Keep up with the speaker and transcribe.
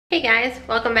Hey guys,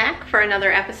 welcome back for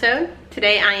another episode.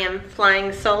 Today I am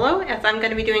flying solo as I'm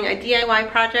going to be doing a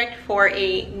DIY project for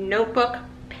a notebook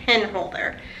pen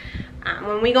holder.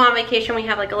 When we go on vacation, we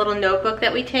have like a little notebook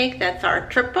that we take that's our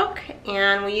trip book,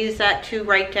 and we use that to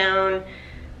write down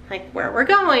like where we're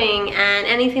going and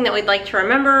anything that we'd like to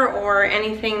remember or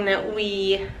anything that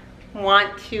we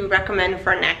want to recommend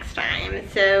for next time.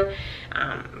 So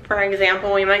for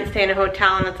example, we might stay in a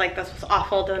hotel and it's like, this was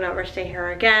awful, don't ever stay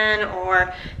here again,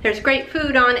 or there's great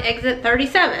food on exit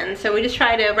 37. So we just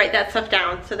try to write that stuff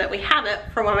down so that we have it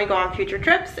for when we go on future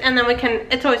trips, and then we can,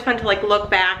 it's always fun to like look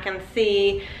back and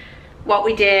see what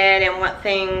we did and what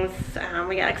things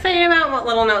we got excited about and what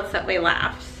little notes that we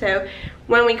left. So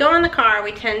when we go in the car,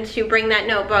 we tend to bring that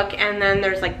notebook, and then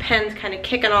there's like pens kind of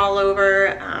kicking all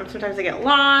over. Sometimes they get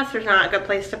lost, there's not a good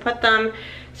place to put them.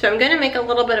 So I'm going to make a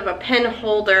little bit of a pen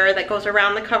holder that goes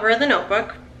around the cover of the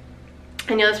notebook,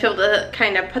 and you'll just be able to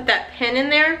kind of put that pen in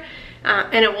there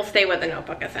and it will stay with the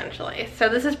notebook essentially. So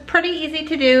this is pretty easy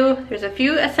to do. There's a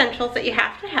few essentials that you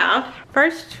have to have.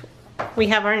 First, we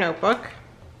have our notebook,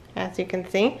 as you can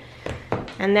see,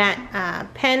 and that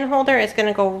pen holder is going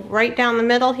to go right down the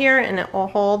middle here, and it will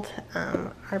hold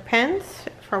our pens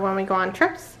for when we go on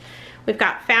trips. We've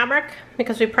got fabric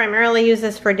because we primarily use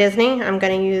this for Disney. I'm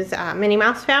going to use Minnie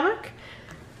Mouse fabric.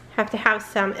 Have to have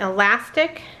some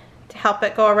elastic to help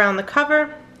it go around the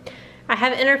cover. I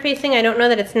have interfacing. I don't know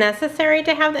that it's necessary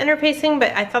to have the interfacing,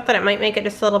 but I thought that it might make it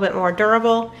just a little bit more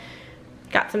durable.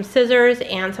 Got some scissors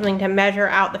and something to measure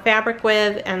out the fabric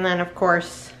with, and then of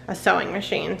course a sewing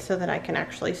machine so that I can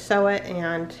actually sew it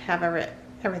and have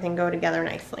everything go together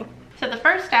nicely. So the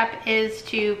first step is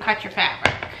to cut your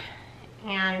fabric.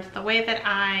 And the way that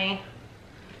I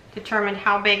determined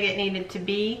how big it needed to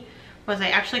be was I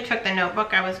actually took the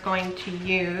notebook I was going to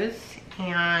use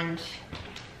and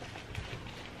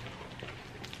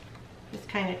just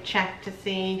kind of checked to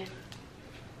see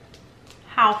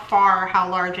how far, how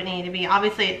large it needed to be.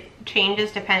 Obviously it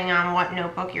changes depending on what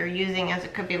notebook you're using, as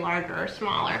it could be larger or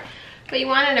smaller. But you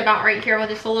want it about right here with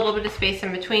just a little bit of space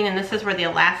in between, and this is where the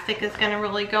elastic is going to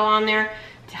really go on there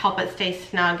to help it stay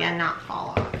snug and not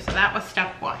fall off. So that was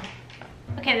step one.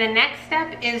 Okay, the next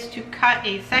step is to cut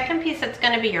a second piece that's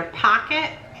going to be your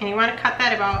pocket, and you want to cut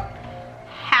that about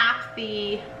half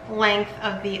the length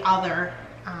of the other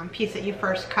piece that you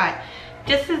first cut.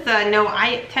 Just as a note,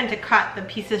 I tend to cut the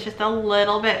pieces just a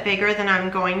little bit bigger than I'm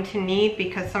going to need,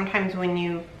 because sometimes when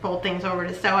you fold things over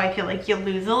to sew, I feel like you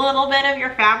lose a little bit of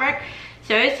your fabric.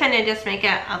 So I tend to just make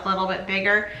it a little bit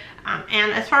bigger.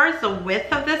 And as far as the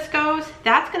width of this goes,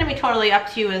 that's going to be totally up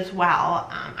to you as well.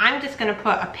 I'm just going to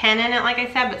put a pen in it, like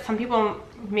I said, but some people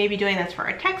may be doing this for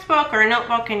a textbook or a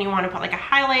notebook, and you want to put like a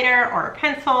highlighter or a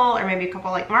pencil or maybe a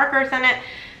couple like markers in it.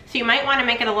 So you might want to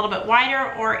make it a little bit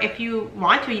wider, or if you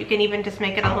want to, you can even just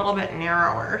make it a little bit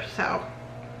narrower. So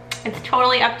it's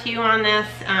totally up to you on this,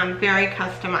 very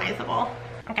customizable.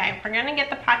 Okay, we're going to get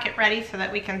the pocket ready so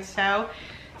that we can sew.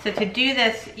 So to do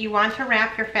this, you want to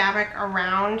wrap your fabric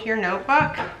around your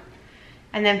notebook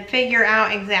and then figure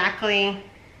out exactly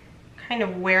kind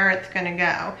of where it's going to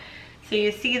go. So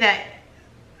you see that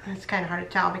it's kind of hard to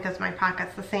tell because my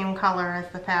pocket's the same color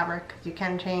as the fabric, because you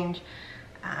can change.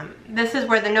 This is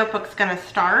where the notebook's going to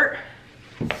start,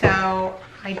 so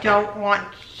I don't want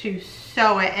to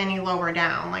sew it any lower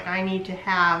down. Like, I need to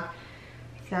have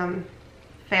some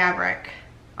fabric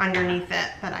underneath it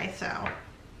that I sew.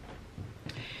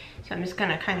 So I'm just going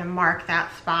to kind of mark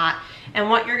that spot, and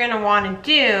what you're going to want to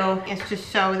do is to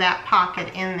sew that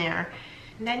pocket in there.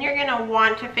 And then you're going to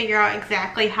want to figure out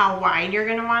exactly how wide you're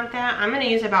going to want that. I'm going to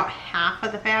use about half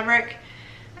of the fabric,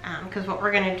 because what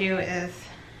we're going to do is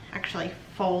actually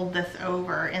fold this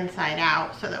over inside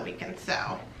out so that we can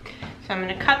sew. So I'm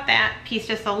going to cut that piece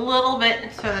just a little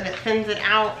bit so that it thins it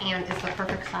out and is the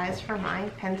perfect size for my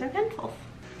pens and pencils.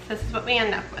 So this is what we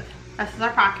end up with. This is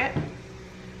our pocket.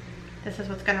 This is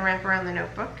what's going to wrap around the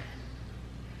notebook.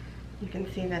 You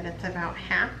can see that it's about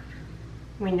half.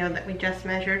 We know that we just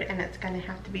measured, and it's going to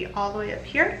have to be all the way up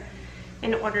here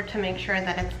in order to make sure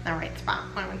that it's the right spot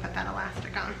when we put that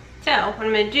elastic on. So what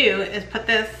I'm going to do is put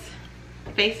this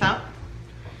face up,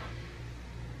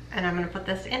 and I'm going to put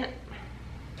this in it.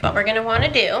 What we're going to want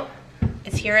to do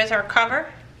is, here is our cover,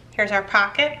 here's our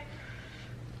pocket,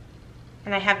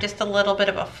 and I have just a little bit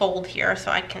of a fold here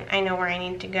so I know where I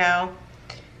need to go.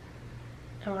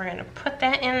 And we're going to put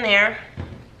that in there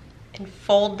and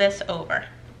fold this over.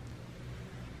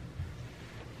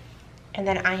 And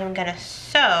then I am going to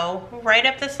sew right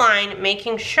up this line,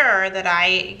 making sure that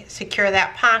I secure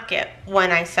that pocket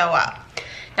when I sew up.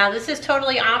 Now this is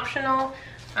totally optional.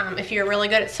 If you're really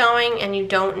good at sewing and you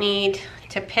don't need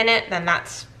to pin it, then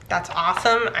that's that's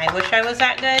awesome. I wish I was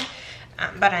that good,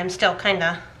 but I'm still kind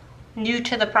of new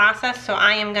to the process, so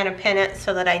I am gonna pin it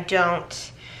so that I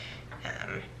don't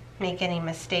make any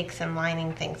mistakes in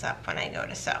lining things up when I go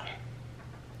to sew.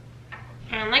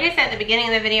 And like I said at the beginning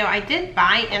of the video, I did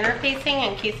buy interfacing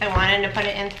in case I wanted to put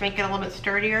it in to make it a little bit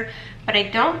sturdier, but I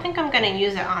don't think I'm going to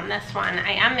use it on this one.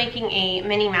 I am making a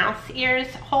Minnie Mouse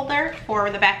ears holder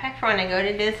for the backpack for when I go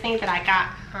to Disney that I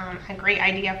got a great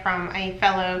idea from a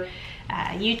fellow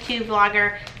YouTube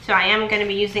vlogger. So I am going to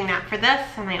be using that for this,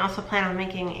 and I also plan on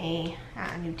making a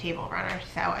new table runner.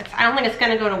 So I don't think it's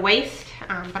going to go to waste,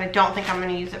 but I don't think I'm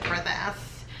going to use it for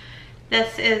this.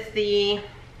 This is the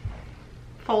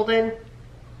folded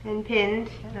and pinned.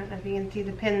 I don't know if you can see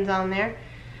the pins on there.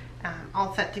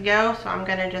 All set to go, so I'm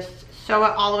gonna just sew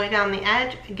it all the way down the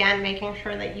edge. Again, making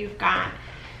sure that you've got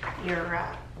your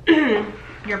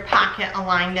your pocket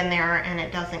aligned in there and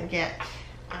it doesn't get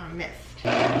missed.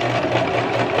 All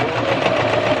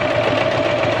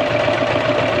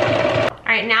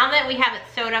right, now that we have it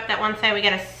sewed up that one side, we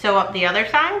gotta sew up the other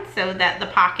side so that the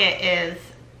pocket is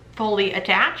fully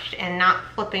attached and not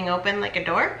flipping open like a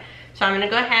door. So I'm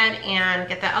gonna go ahead and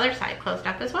get the other side closed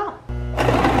up as well.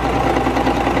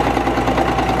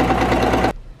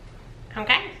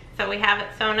 Okay, so we have it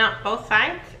sewn up both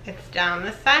sides. It's down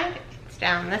this side, it's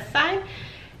down this side.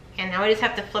 And now we just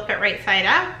have to flip it right side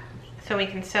up so we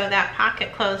can sew that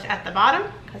pocket closed at the bottom,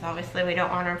 because obviously we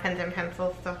don't want our pens and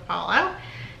pencils to fall out.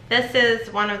 This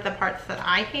is one of the parts that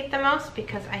I hate the most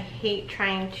because I hate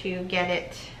trying to get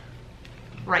it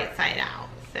right side out.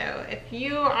 So if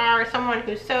you are someone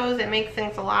who sews and makes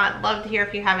things a lot, I'd love to hear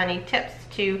if you have any tips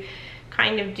to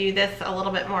kind of do this a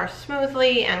little bit more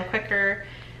smoothly and quicker.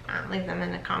 Leave them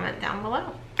in a comment down below.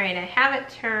 All right, I have it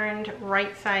turned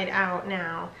right side out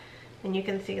now, and you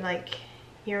can see like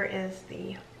here is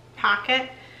the pocket.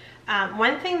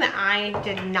 One thing that I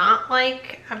did not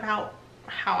like about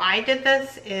how I did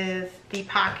this is the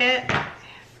pocket has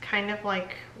kind of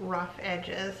like rough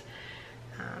edges.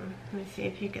 Let me see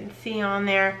if you can see on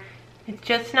there. It's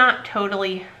just not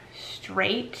totally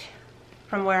straight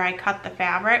from where I cut the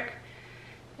fabric.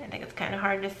 I think it's kind of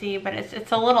hard to see, but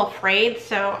it's a little frayed.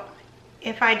 So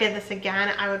if I did this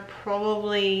again, I would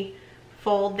probably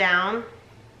fold down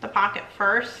the pocket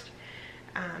first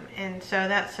and sew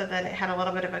that so that it had a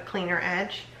little bit of a cleaner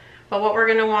edge. But what we're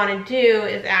going to want to do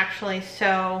is actually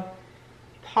sew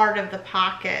part of the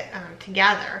pocket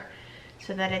together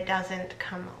so that it doesn't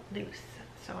come loose.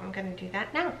 So I'm going to do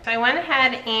that now. So I went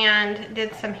ahead and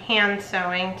did some hand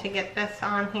sewing to get this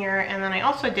on here, and then I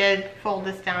also did fold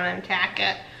this down and tack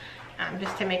it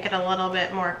just to make it a little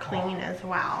bit more clean as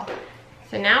well.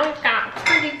 So now we've got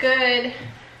pretty good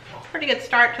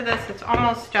start to this. It's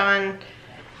almost done.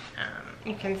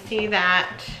 You can see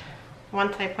that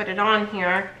once I put it on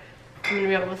here, I'm going to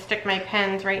be able to stick my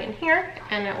pens right in here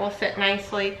and it will sit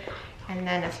nicely. And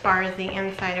then as far as the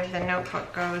inside of the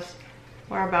notebook goes,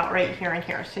 we're about right here and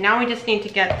here. So now we just need to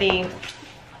get the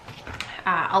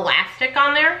elastic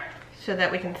on there so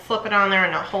that we can slip it on there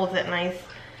and it holds it nice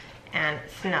and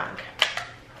snug.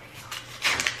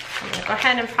 I'm gonna go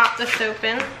ahead and pop this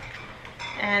open.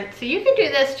 And so you can do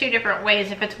this two different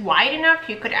ways. If it's wide enough,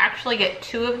 you could actually get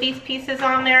two of these pieces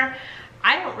on there.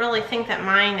 I don't really think that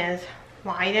mine is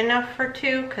wide enough for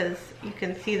two, because you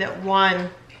can see that one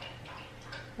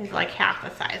is like half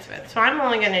the size of it. So I'm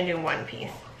only gonna do one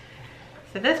piece.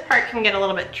 So this part can get a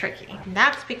little bit tricky.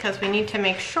 That's because we need to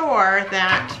make sure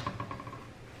that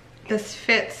this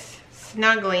fits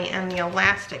snugly and the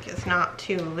elastic is not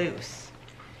too loose.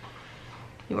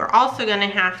 You are also going to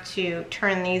have to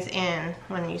turn these in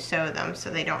when you sew them so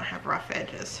they don't have rough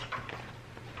edges.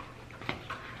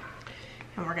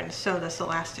 And we're going to sew this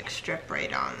elastic strip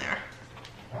right on there.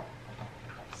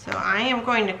 So I am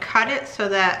going to cut it so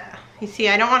that, you see,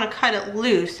 I don't want to cut it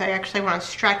loose. I actually want to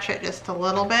stretch it just a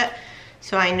little bit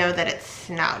so I know that it's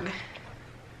snug.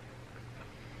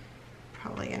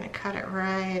 Probably going to cut it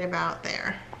right about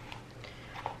there.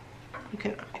 You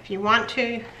can, if you want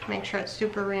to, make sure it's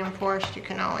super reinforced. You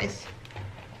can always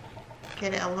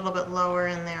get it a little bit lower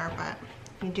in there, but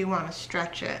you do want to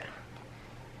stretch it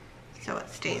so it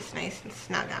stays nice and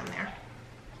snug on there.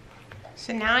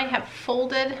 So now I have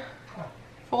folded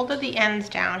the ends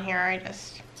down here. I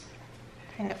just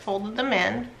kind of folded them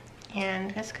in, and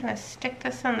I'm just going to stick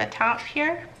this on the top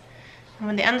here. And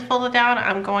when the ends folded down,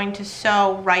 I'm going to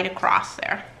sew right across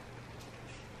there.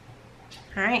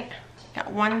 All right. Got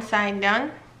one side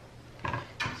done.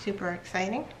 Super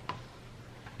exciting.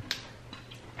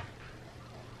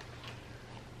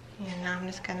 And now I'm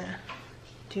just gonna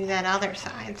do that other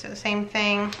side. So same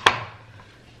thing.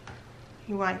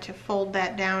 You want to fold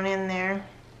that down in there.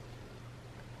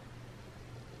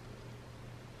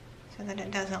 so that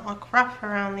it doesn't look rough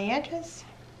around the edges.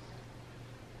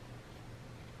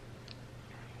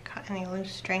 Cut any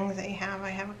loose strings that you have. I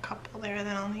have a couple there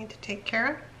that I'll need to take care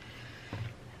of.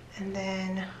 And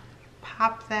then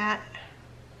pop that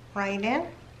right in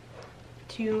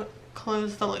to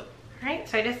close the loop. All right,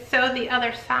 so I just sewed the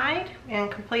other side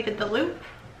and completed the loop.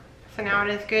 So now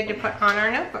it is good to put on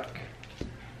our notebook.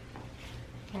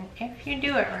 And if you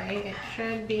do it right, it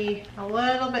should be a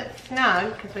little bit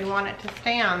snug because we want it to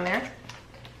stay on there.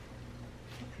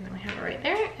 And then we have it right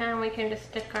there, and we can just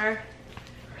stick our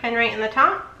pen right in the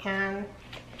top, and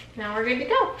now we're good to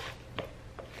go.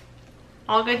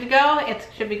 All good to go. It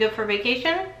should be good for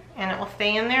vacation, and it will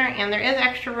stay in there, and there is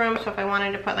extra room, so if I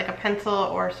wanted to put like a pencil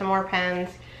or some more pens,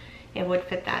 it would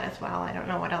fit that as well. I don't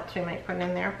know what else we might put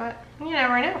in there, but you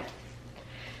never know.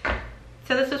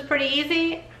 So this was pretty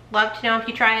easy. Love to know if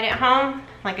you try it at home.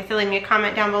 Like I said, leave me a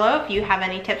comment down below if you have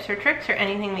any tips or tricks or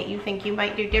anything that you think you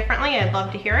might do differently. I'd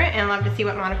love to hear it and love to see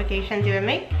what modifications you would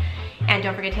make. And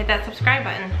don't forget to hit that subscribe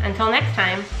button. Until next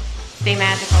time, stay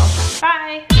magical.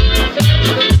 Bye!